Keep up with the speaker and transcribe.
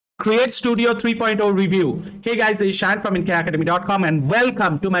CreateStudio 3.0 review. Hey guys, this is Shan from InCAcademy.com and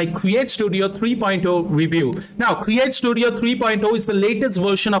welcome to my CreateStudio 3.0 review. Now, CreateStudio 3.0 is the latest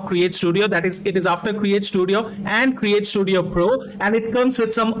version of CreateStudio. That is, it is after CreateStudio and CreateStudio Pro, and it comes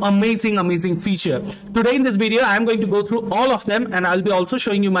with some amazing feature. Today in this video, I'm going to go through all of them, and I'll be also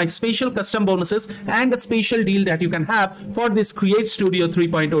showing you my special custom bonuses and a special deal that you can have for this CreateStudio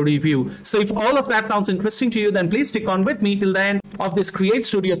 3.0 review. So if all of that sounds interesting to you, then please stick on with me till the end of this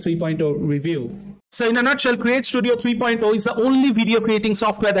CreateStudio 3.0 review. So in a nutshell, CreateStudio 3.0 is the only video creating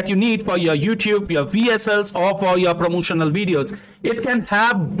software that you need for your YouTube, your VSLs, or for your promotional videos. It can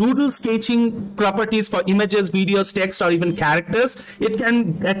have doodle sketching properties for images, videos, text, or even characters. It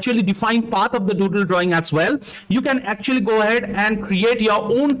can actually define part of the doodle drawing as well. You can actually go ahead and create your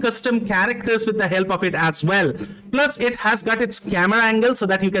own custom characters with the help of it as well. Plus, it has got its camera angle so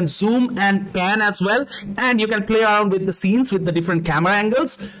that you can zoom and pan as well. And you can play around with the scenes with the different camera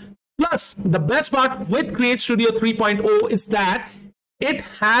angles. Plus, the best part with CreateStudio 3.0 is that it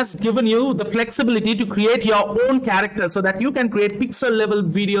has given you the flexibility to create your own character so that you can create pixel level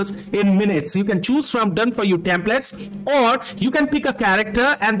videos in minutes. You can choose from done for you templates, or you can pick a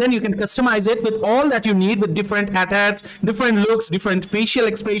character and then you can customize it with all that you need with different attachments, different looks, different facial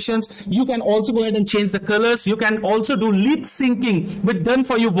expressions. You can also go ahead and change the colors. You can also do lip syncing with done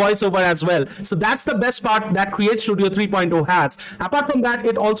for you voiceover as well. So that's the best part that CreateStudio 3.0 has. Apart from that,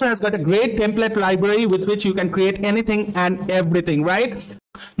 it also has got a great template library with which you can create anything and everything, right?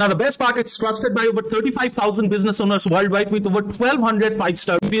 Now, the best part, it's trusted by over 35,000 business owners worldwide with over 1,200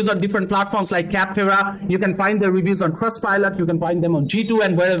 5-star reviews on different platforms like Captivate. You can find the reviews on Trustpilot. You can find them on G2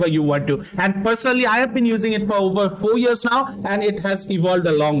 and wherever you want to. And personally, I have been using it for over 4 years now, and it has evolved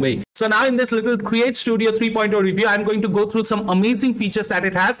a long way. So now in this little CreateStudio 3.0 review, I'm going to go through some amazing features that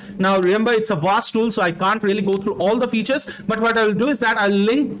it has. Now, remember, it's a vast tool, so I can't really go through all the features. But what I'll do is that I'll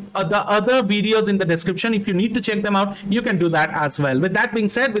link the other videos in the description. If you need to check them out, you can do that as well. With that being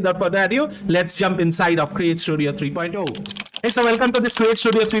said, without further ado, let's jump inside of CreateStudio 3.0. Hey, so welcome to this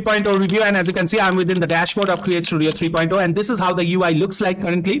CreateStudio 3.0 review, and as you can see, I'm within the dashboard of CreateStudio 3.0, and this is how the UI looks like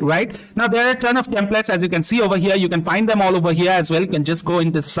currently, right? Now, there are a ton of templates, as you can see over here. You can find them all over here as well. You can just go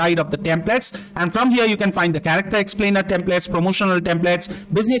in the side of the templates, and from here, you can find the character explainer templates, promotional templates,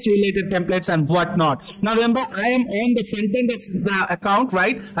 business-related templates, and whatnot. Now, remember, I am on the front end of the account,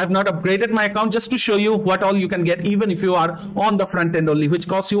 right? I've not upgraded my account just to show you what all you can get, even if you are on the front end only, which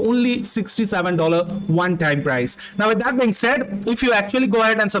costs you only $67 one-time price. Now, with that being said, if you actually go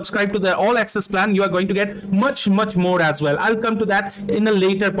ahead and subscribe to the all access plan, you are going to get much more as well. I'll come to that in a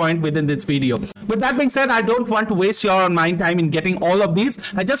later point within this video. With that being said, I don't want to waste your or my time in getting all of these.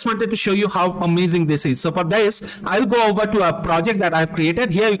 I just wanted to show you how amazing this is. So for this, I'll go over to a project that I've created.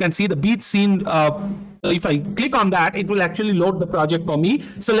 Here you can see the beach scene. If I click on that, it will actually load the project for me.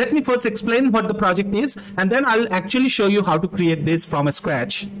 So let me first explain what the project is, and then I'll actually show you how to create this from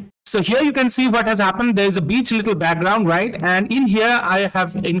scratch. So here you can see what has happened. There is a beach little background, right? And in here, I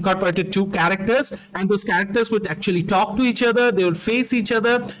have incorporated 2 characters, and those characters would actually talk to each other. They will face each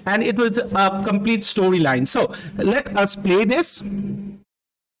other, and it was a complete storyline. So let us play this.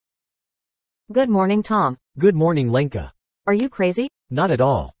 Good morning, Tom. Good morning, Lenka. Are you crazy? Not at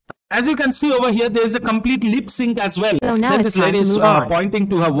all. As you can see over here, there is a complete lip sync as well. So now This lady is pointing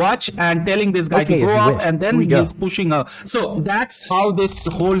to her watch and telling this guy to go up, and then he's pushing her. So that's how this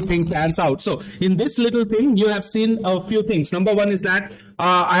whole thing pans out. So in this little thing, you have seen a few things. Number one is that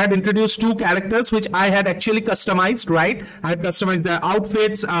I had introduced 2 characters, which I had actually customized, right? I had customized their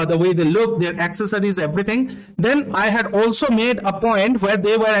outfits, the way they look, their accessories, everything. Then I had also made a point where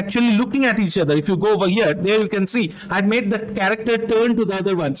they were actually looking at each other. If you go over here, there you can see I had made the character turn to the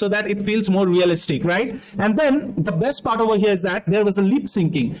other one so that it feels more realistic, right? And then the best part over here is that there was a lip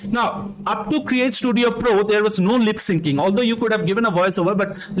syncing. Now, up to CreateStudio Pro, there was no lip syncing, although you could have given a voiceover,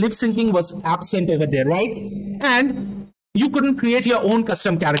 but lip syncing was absent over there, right? And you couldn't create your own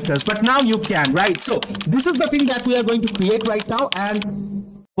custom characters, but now you can, right? So this is the thing that we are going to create right now,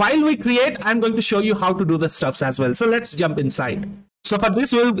 and while we create, I'm going to show you how to do the stuffs as well. So let's jump inside. So for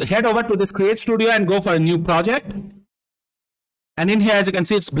this, we'll head over to this CreateStudio and go for a new project. And in here, as you can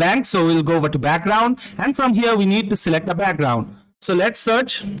see, it's blank. So we'll go over to background, and from here, we need to select a background. So let's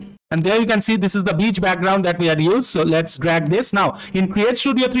search. And there you can see this is the beach background that we had used. So let's drag this. Now in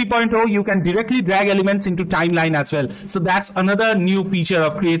CreateStudio 3.0, you can directly drag elements into timeline as well. So that's another new feature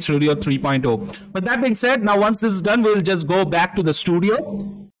of CreateStudio 3.0. But that being said, now once this is done, we'll just go back to the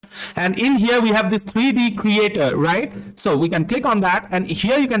studio. And in here we have this 3D creator, right? So we can click on that, and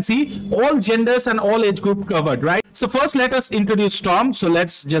here you can see all genders and all age group covered, right? So first let us introduce Tom. So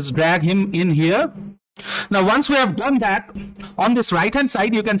let's just drag him in here. Now, once we have done that, on this right hand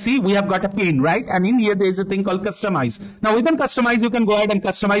side, you can see we have got a pane, right? And in here, there is a thing called customize. Now, within customize, you can go ahead and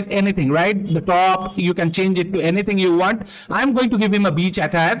customize anything, right? The top, you can change it to anything you want. I'm going to give him a beach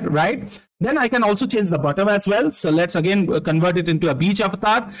attire, right? Then I can also change the bottom as well. So let's again convert it into a beach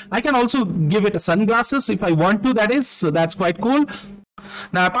avatar. I can also give it a sunglasses if I want to, that is. So that's quite cool.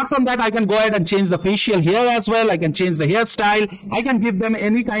 Now, apart from that, I can go ahead and change the facial hair as well. I can change the hairstyle. I can give them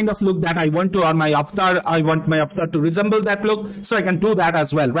any kind of look that I want to on my avatar. I want my avatar to resemble that look. So I can do that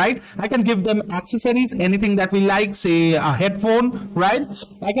as well, right? I can give them accessories, anything that we like, say a headphone, right?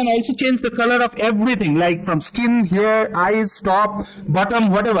 I can also change the color of everything, like from skin, hair, eyes, top,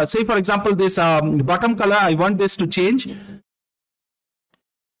 bottom, whatever. Say, for example, this bottom color, I want this to change.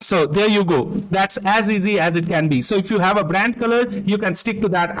 So there you go. That's as easy as it can be. So if you have a brand color, you can stick to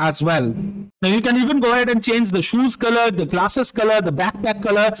that as well. Now you can even go ahead and change the shoes color, the glasses color, the backpack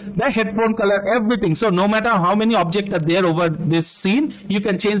color, the headphone color, everything. So no matter how many objects are there over this scene, you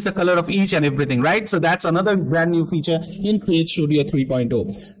can change the color of each and everything, right? So that's another brand new feature in CreateStudio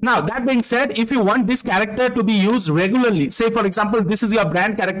 3.0. Now that being said, if you want this character to be used regularly, say for example, this is your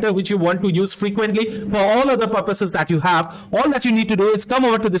brand character which you want to use frequently for all other purposes that you have, all that you need to do is come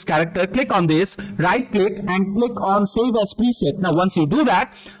over to this character, click on this, right click and click on save as preset. Now once you do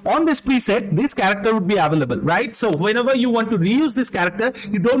that, on this preset, this character would be available, right? So whenever you want to reuse this character,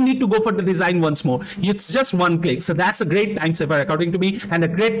 you don't need to go for the design once more. It's just one click. So that's a great time saver according to me, and a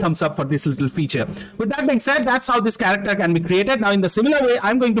great thumbs up for this little feature. With that being said, that's how this character can be created. Now in the similar way,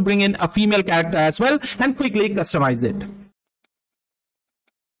 I'm going to bring in a female character as well and quickly customize it.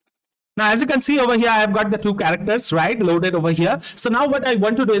 Now, as you can see over here, I have got the two characters, right, loaded over here. So now what I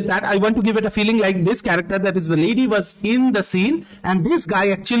want to do is that I want to give it a feeling like this character, that is the lady, was in the scene and this guy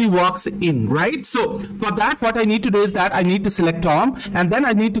actually walks in, right? So for that, what I need to do is that I need to select Tom, and then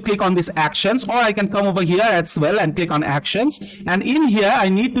I need to click on this actions, or I can come over here as well and click on actions. And in here, I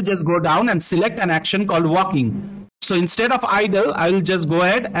need to just go down and select an action called walking. So instead of idle, I will just go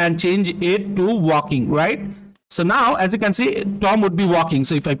ahead and change it to walking, right? So now, as you can see, Tom would be walking.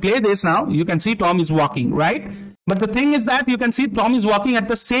 So if I play this now, you can see Tom is walking, right? But the thing is that you can see Tom is walking at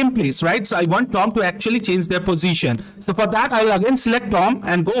the same place, right? So I want Tom to actually change their position. So for that, I'll again select Tom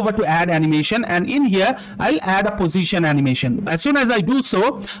and go over to add animation. And in here, I'll add a position animation. As soon as I do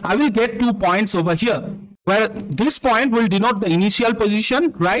so, I will get 2 points over here, where this point will denote the initial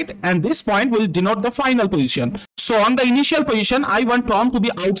position, right? And this point will denote the final position. So on the initial position, I want Tom to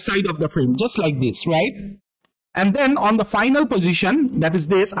be outside of the frame, just like this, right? And then on the final position, that is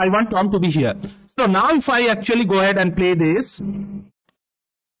this, I want Tom to be here. So now if I actually go ahead and play this,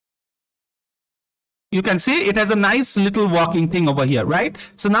 you can see it has a nice little walking thing over here, right?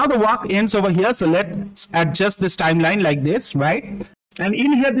 So now the walk ends over here. So let's adjust this timeline like this, right? And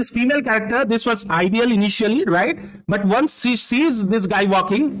in here, this female character, this was ideal initially, right? But once she sees this guy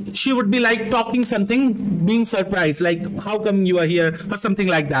walking, she would be like talking something, being surprised, like, how come you are here, or something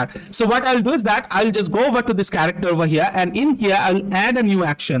like that. So what I'll do is that I'll just go over to this character over here, and in here, I'll add a new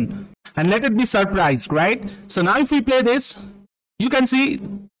action and let it be surprised, right? So now if we play this, you can see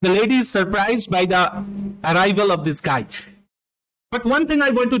the lady is surprised by the arrival of this guy. But one thing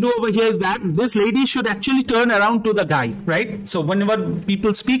I want to do over here is that this lady should actually turn around to the guy, right? So whenever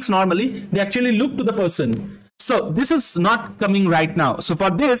people speak normally, they actually look to the person. So this is not coming right now. So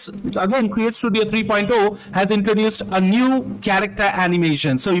for this, again, CreateStudio 3.0 has introduced a new character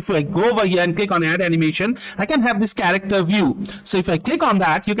animation. So if I go over here and click on add animation, I can have this character view. So if I click on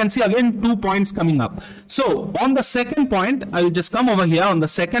that, you can see again 2 points coming up. So on the second point, I will just come over here on the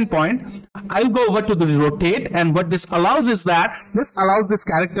second point. I'll go over to the rotate, and what this allows is that this allows this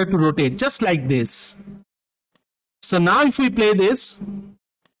character to rotate just like this. So now if we play this,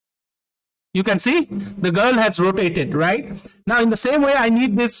 you can see the girl has rotated, right? Now in the same way, I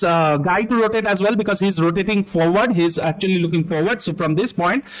need this guy to rotate as well, because he's rotating forward. He's actually looking forward. So from this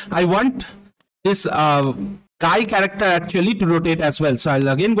point, I want this guy character actually to rotate as well. So I'll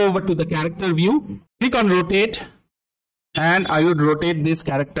again go over to the character view, click on rotate, and I would rotate this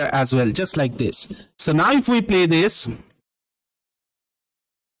character as well, just like this. So now if we play this,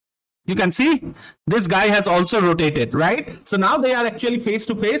 you can see this guy has also rotated, right? So now they are actually face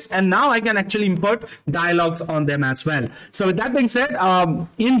to face, and now I can actually import dialogues on them as well. So with that being said,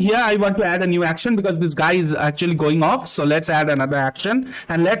 in here I want to add a new action because this guy is actually going off. So let's add another action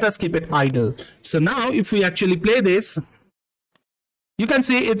and let us keep it idle. So now if we actually play this, you can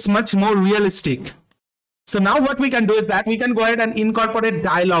see it's much more realistic. So now what we can do is that we can go ahead and incorporate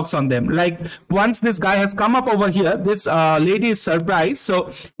dialogues on them. Like once this guy has come up over here, this lady is surprised.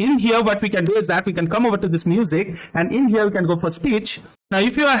 So in here, what we can do is that we can come over to this music, and in here we can go for speech. Now,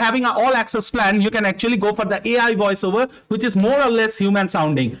 if you are having an all access plan, you can actually go for the AI voiceover, which is more or less human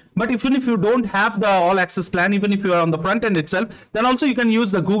sounding. But even if you don't have the all access plan, even if you are on the front end itself, then also you can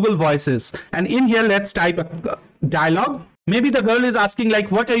use the Google Voices. And in here, let's type a dialogue. Maybe the girl is asking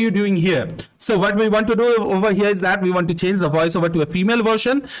like, what are you doing here? So what we want to do over here is that we want to change the voiceover to a female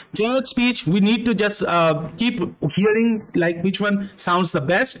version. Generic speech, we need to just keep hearing like which one sounds the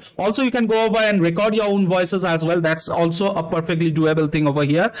best. Also, you can go over and record your own voices as well. That's also a perfectly doable thing over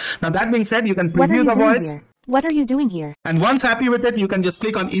here. Now, that being said, you can preview the voice. What are you doing here? And once happy with it, you can just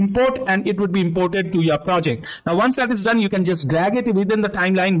click on import and it would be imported to your project. Now, once that is done, you can just drag it within the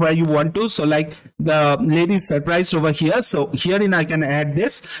timeline where you want to. So like the lady is surprised over here. So herein I can add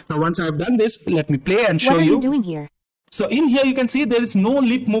this. Now, once I've done this, let me play and show you. What are you doing here? So in here, you can see there is no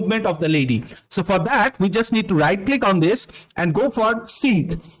lip movement of the lady. So for that, we just need to right click on this and go for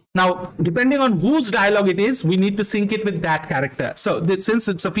sync. Now, depending on whose dialogue it is, we need to sync it with that character. So since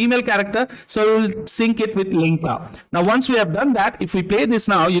it's a female character, so we'll sync it with Linka. Now, once we have done that, if we play this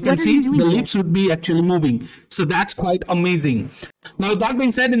now, you can see the lips would be actually moving. So that's quite amazing. Now, that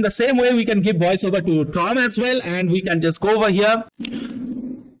being said, in the same way, we can give voiceover to Tom as well. And we can just go over here.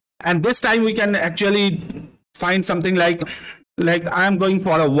 And this time we can actually find something like I'm going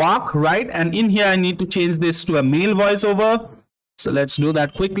for a walk, right? And in here, I need to change this to a male voiceover. So let's do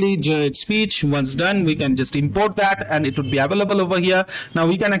that quickly. Generate speech. Once done, we can just import that and it would be available over here. Now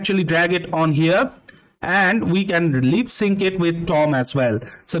we can actually drag it on here and we can lip sync it with Tom as well.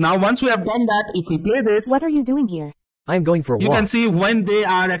 So now once we have done that, if we play this. What are you doing here? I'm going for a walk. You can see when they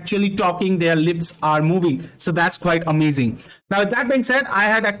are actually talking, their lips are moving. So that's quite amazing. Now, with that being said, I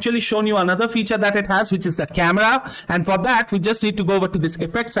had actually shown you another feature that it has, which is the camera. And for that, we just need to go over to this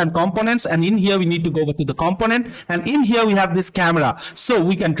effects and components. And in here, we need to go over to the component. And in here, we have this camera. So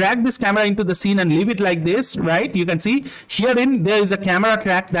we can drag this camera into the scene and leave it like this, right? You can see herein, there is a camera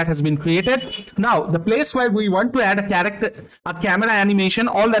track that has been created. Now, the place where we want to add a camera animation,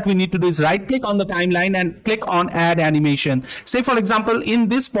 all that we need to do is right click on the timeline and click on add animation. Say, for example, in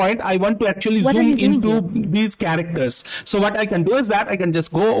this point, I want to actually zoom into these characters. So what I can do is that I can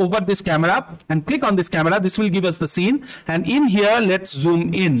just go over this camera and click on this camera. This will give us the scene. And in here, let's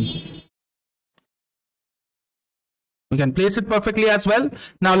zoom in. We can place it perfectly as well.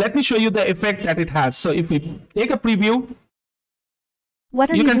 Now, let me show you the effect that it has. So if we take a preview,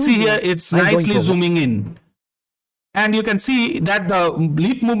 you can see here, it's nicely zooming in. And you can see that the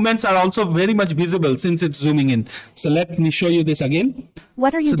lip movements are also very much visible since it's zooming in. So let me show you this again.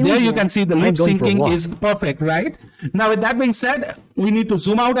 What are you doing? So there you can see the lip syncing is perfect, right? Now, with that being said, we need to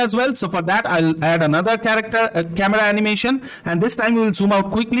zoom out as well. So for that, I'll add another camera animation. And this time we will zoom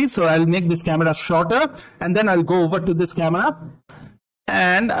out quickly. So I'll make this camera shorter. And then I'll go over to this camera.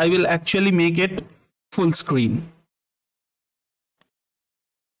 And I will actually make it full screen.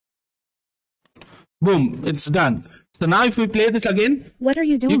 Boom, it's done. So now if we play this again, what are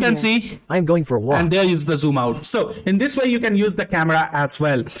you doing? You can see I'm going for a walk. And there is the zoom out. So in this way, you can use the camera as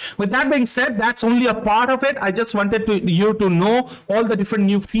well. With that being said, that's only a part of it. I just wanted you to know all the different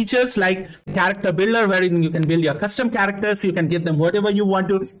new features like character builder, wherein you can build your custom characters. You can give them whatever you want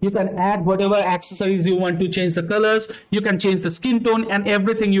to. You can add whatever accessories you want to, change the colors. You can change the skin tone and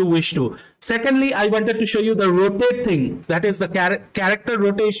everything you wish to. Secondly, I wanted to show you the rotate thing. That is the character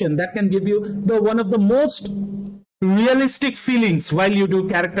rotation that can give you one of the most realistic feelings while you do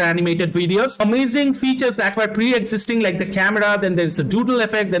character animated videos. Amazing features that were pre-existing like the camera, then there's a doodle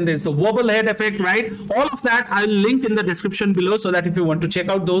effect, then there's the wobble head effect, right? All of that I'll link in the description below so that if you want to check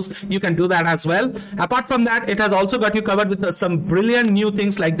out those, you can do that as well. Apart from that, it has also got you covered with some brilliant new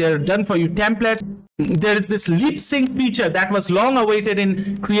things like they're done for you templates. There is this lip sync feature that was long awaited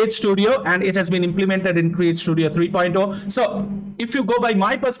in CreateStudio and it has been implemented in CreateStudio 3.0. So if you go by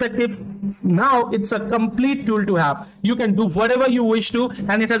my perspective, now it's a complete tool to have. You can do whatever you wish to,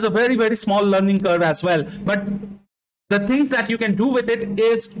 and it has a very, very small learning curve as well. But the things that you can do with it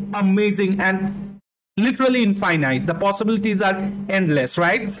is amazing and literally infinite. The possibilities are endless,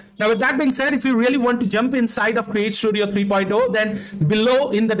 right? Now, with that being said, if you really want to jump inside of CreateStudio 3.0, then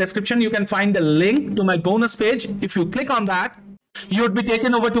below in the description, you can find the link to my bonus page. If you click on that, you would be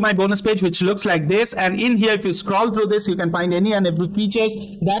taken over to my bonus page, which looks like this. And in here, if you scroll through this, you can find any and every features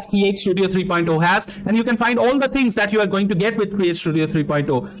that CreateStudio 3.0 has. And you can find all the things that you are going to get with CreateStudio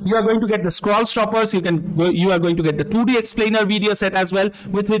 3.0. You are going to get the scroll stoppers. You are going to get the 2D explainer video set as well,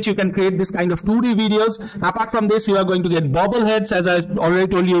 with which you can create this kind of 2D videos. Apart from this, you are going to get bobbleheads. As I already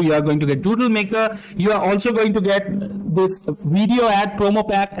told you, you are going to get doodle maker. You are also going to get this video ad promo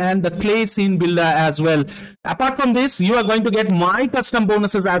pack and the clay scene builder as well. Apart from this, you are going to get my custom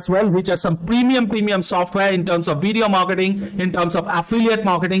bonuses as well, which are some premium software in terms of video marketing, in terms of affiliate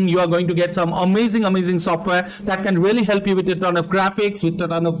marketing. You are going to get some amazing software that can really help you with a ton of graphics, with a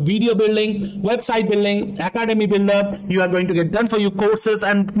ton of video building, website building, academy builder. You are going to get done for you courses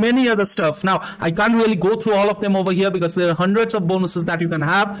and many other stuff. Now, I can't really go through all of them over here because there are hundreds of bonuses that you can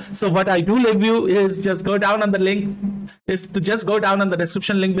have. So what I do leave you is just go down on the link, just go down on the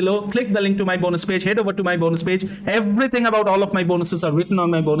description link below, click the link to my bonus page, head over to my bonus page. Everything about all of my bonuses are written on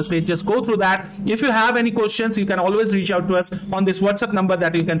my bonus page. Just go through that. If you have any questions, you can always reach out to us on this WhatsApp number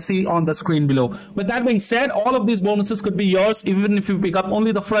that you can see on the screen below. With that being said, all of these bonuses could be yours even if you pick up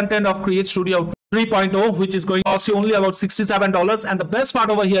only the front end of CreateStudio 3.0, which is going to cost you only about $67. And the best part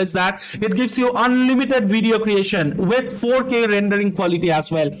over here is that it gives you unlimited video creation with 4K rendering quality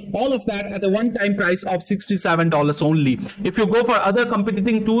as well. All of that at a one-time price of $67 only. If you go for other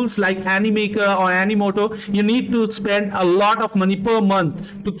competing tools like Animaker or Animoto, you need to spend a lot of money per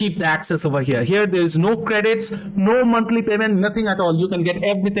month to keep the access over here. Here there is no credits, no monthly payment, nothing at all. You can get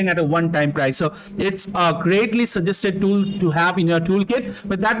everything at a one-time price. So it's a greatly suggested tool to have in your toolkit.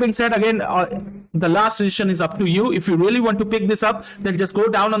 With that being said, again, the last decision is up to you. If you really want to pick this up, then just go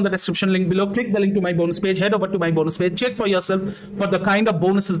down on the description link below, click the link to my bonus page, head over to my bonus page, check for yourself for the kind of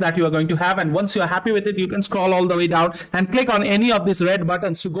bonuses that you are going to have. And once you are happy with it, you can scroll all the way down and click on any of these red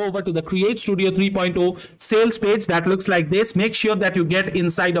buttons to go over to the CreateStudio 3.0 sales page that looks like this. Make sure that you get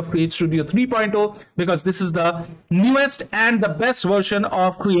inside of CreateStudio 3.0 because this is the newest and the best version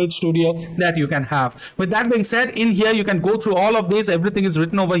of CreateStudio that you can have. With that being said, in here you can go through all of this. Everything is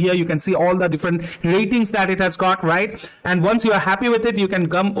written over here. You can see all the different ratings that it has got, right? And once you are happy with it, you can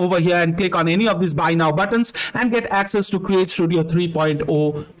come over here and click on any of these buy now buttons and get access to CreateStudio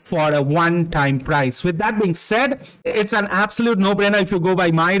 3.0 for a one-time price. With that being said, it's an absolute no-brainer if you go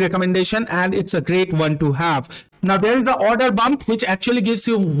by my recommendation, and it's a great one to have. Now there is an order bump which actually gives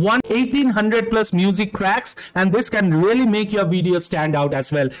you 1800 plus music tracks, and this can really make your video stand out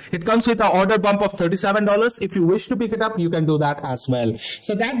as well. It comes with an order bump of $37. If you wish to pick it up, you can do that as well.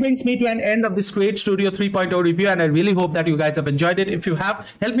 So that brings me to an end of this CreateStudio 3.0 review, and I really hope that you guys have enjoyed it. If you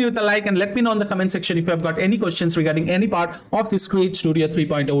have, help me with a like and let me know in the comment section if you have got any questions regarding any part of this CreateStudio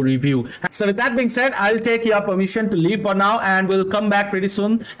 3.0 review. So with that being said, I'll take your permission to leave for now, and we'll come back pretty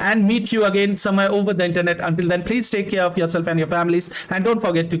soon and meet you again somewhere over the internet. Until then, please take care of yourself and your families, and don't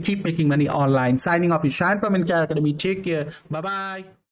forget to keep making money online. Signing off is Shan from Academy. Take care. Bye bye.